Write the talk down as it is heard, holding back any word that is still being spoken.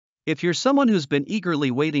If you're someone who's been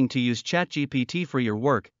eagerly waiting to use ChatGPT for your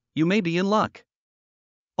work, you may be in luck.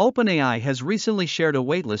 OpenAI has recently shared a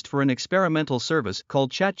waitlist for an experimental service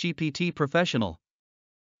called ChatGPT Professional.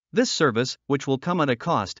 This service, which will come at a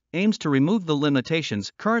cost, aims to remove the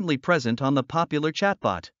limitations currently present on the popular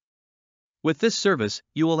chatbot. With this service,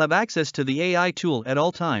 you will have access to the AI tool at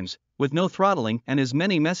all times, with no throttling and as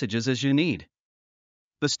many messages as you need.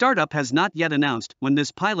 The startup has not yet announced when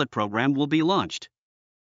this pilot program will be launched,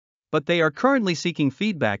 but they are currently seeking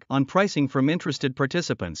feedback on pricing from interested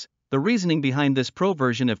participants. The reasoning behind this pro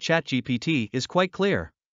version of ChatGPT is quite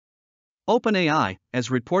clear. OpenAI, as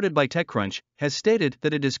reported by TechCrunch, has stated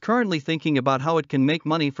that it is currently thinking about how it can make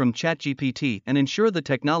money from ChatGPT and ensure the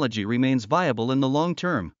technology remains viable in the long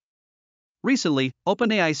term. Recently,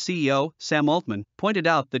 OpenAI's CEO, Sam Altman, pointed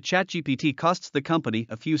out that ChatGPT costs the company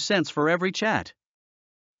a few cents for every chat.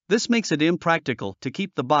 This makes it impractical to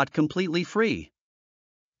keep the bot completely free.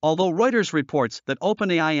 Although Reuters reports that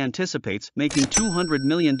OpenAI anticipates making $200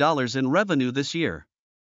 million in revenue this year,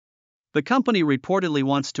 the company reportedly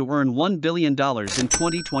wants to earn $1 billion in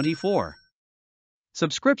 2024.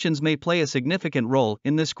 Subscriptions may play a significant role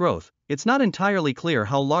in this growth. It's not entirely clear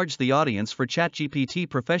how large the audience for ChatGPT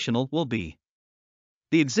Professional will be.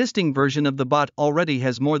 The existing version of the bot already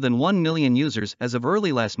has more than 1 million users as of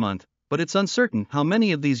early last month, but it's uncertain how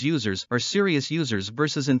many of these users are serious users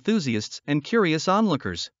versus enthusiasts and curious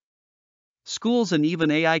onlookers. Schools and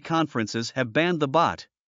even AI conferences have banned the bot.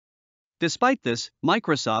 Despite this,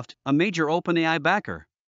 Microsoft, a major OpenAI backer,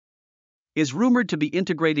 is rumored to be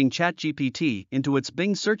integrating ChatGPT into its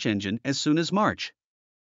Bing search engine as soon as March.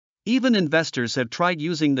 Even investors have tried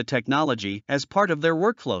using the technology as part of their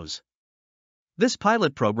workflows. This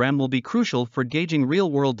pilot program will be crucial for gauging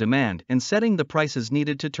real-world demand and setting the prices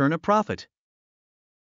needed to turn a profit.